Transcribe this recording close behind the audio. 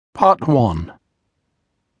Part 1.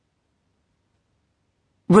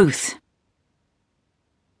 Ruth.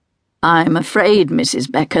 I'm afraid,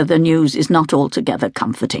 Mrs. Becker, the news is not altogether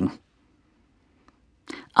comforting.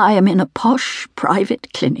 I am in a posh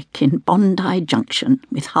private clinic in Bondi Junction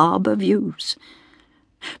with harbour views.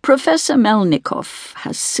 Professor Melnikoff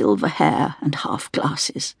has silver hair and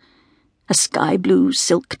half-glasses, a sky-blue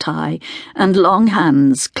silk tie, and long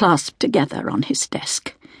hands clasped together on his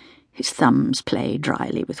desk. His thumbs play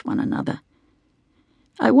dryly with one another.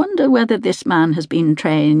 I wonder whether this man has been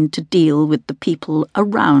trained to deal with the people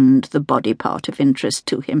around the body part of interest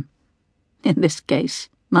to him. In this case,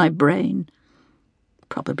 my brain.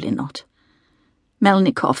 Probably not.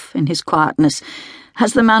 Melnikoff, in his quietness,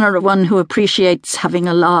 has the manner of one who appreciates having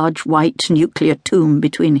a large white nuclear tomb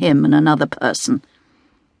between him and another person.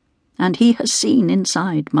 And he has seen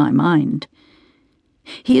inside my mind.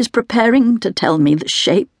 He is preparing to tell me the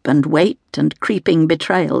shape and weight and creeping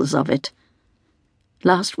betrayals of it.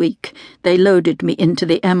 Last week, they loaded me into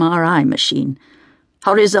the MRI machine,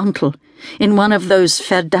 horizontal, in one of those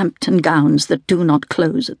Verdammten gowns that do not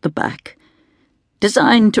close at the back,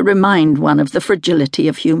 designed to remind one of the fragility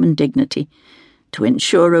of human dignity, to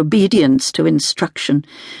ensure obedience to instruction,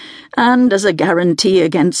 and as a guarantee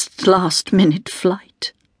against last-minute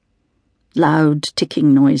flight. Loud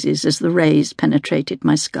ticking noises as the rays penetrated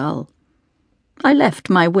my skull. I left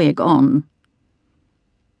my wig on.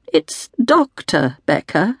 "It's Dr.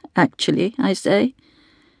 Becker, actually," I say.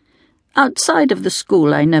 Outside of the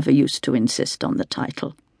school, I never used to insist on the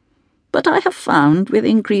title. But I have found, with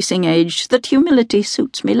increasing age, that humility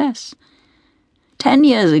suits me less. 10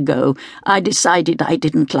 years ago, I decided I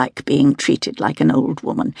didn't like being treated like an old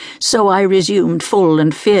woman, so I resumed full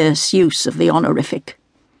and fierce use of the honorific.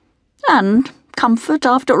 And comfort,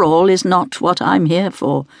 after all, is not what I'm here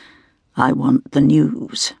for. I want the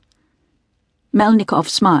news. Melnikoff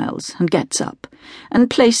smiles and gets up and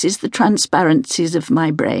places the transparencies of my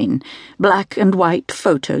brain, black and white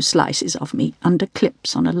photo slices of me, under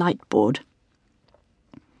clips on a light board.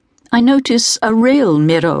 I notice a real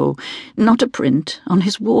Miro, not a print, on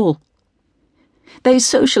his wall. They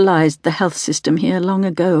socialized the health system here long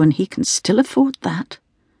ago, and he can still afford that.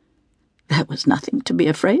 There was nothing to be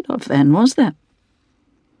afraid of then, was there?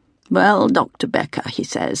 "Well, Dr. Becker," he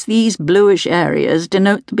says, "these bluish areas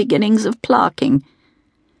denote the beginnings of plaquing."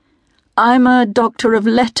 "I'm a doctor of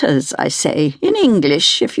letters," I say, "in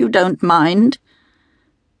English, if you don't mind."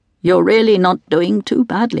 "You're really not doing too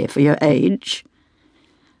badly for your age."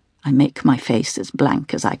 I make my face as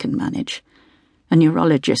blank as I can manage. A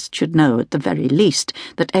neurologist should know, at the very least,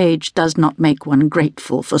 that age does not make one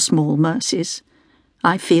grateful for small mercies.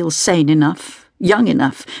 I feel sane enough, young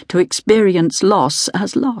enough, to experience loss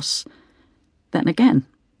as loss. Then again,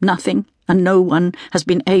 nothing and no one has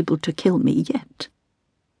been able to kill me yet.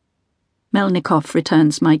 Melnikoff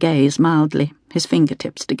returns my gaze mildly, his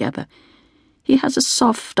fingertips together. He has a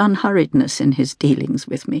soft unhurriedness in his dealings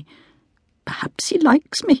with me. Perhaps he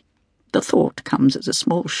likes me. The thought comes as a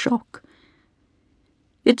small shock.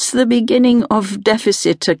 It's the beginning of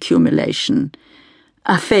deficit accumulation.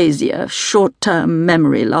 Aphasia, short-term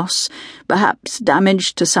memory loss, perhaps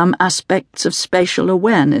damage to some aspects of spatial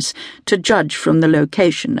awareness, to judge from the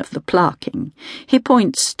location of the plaquing. He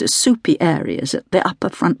points to soupy areas at the upper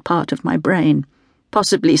front part of my brain.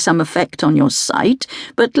 Possibly some effect on your sight,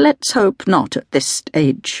 but let's hope not at this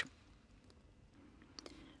stage.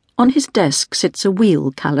 On his desk sits a wheel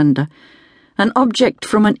calendar, an object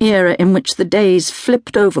from an era in which the days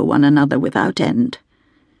flipped over one another without end.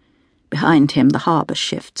 Behind him the harbour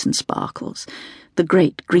shifts and sparkles, the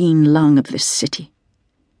great green lung of this city.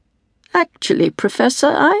 "Actually, Professor,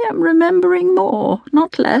 I am remembering more,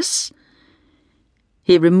 not less."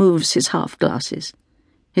 He removes his half-glasses.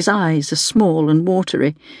 His eyes are small and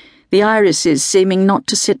watery, the irises seeming not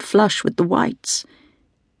to sit flush with the whites.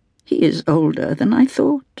 He is older than I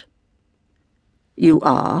thought. "You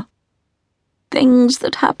are?" "Things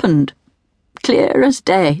that happened, clear as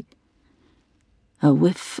day." A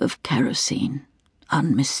whiff of kerosene,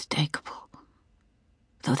 unmistakable.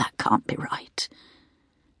 Though that can't be right.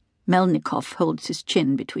 Melnikoff holds his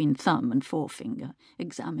chin between thumb and forefinger,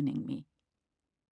 examining me.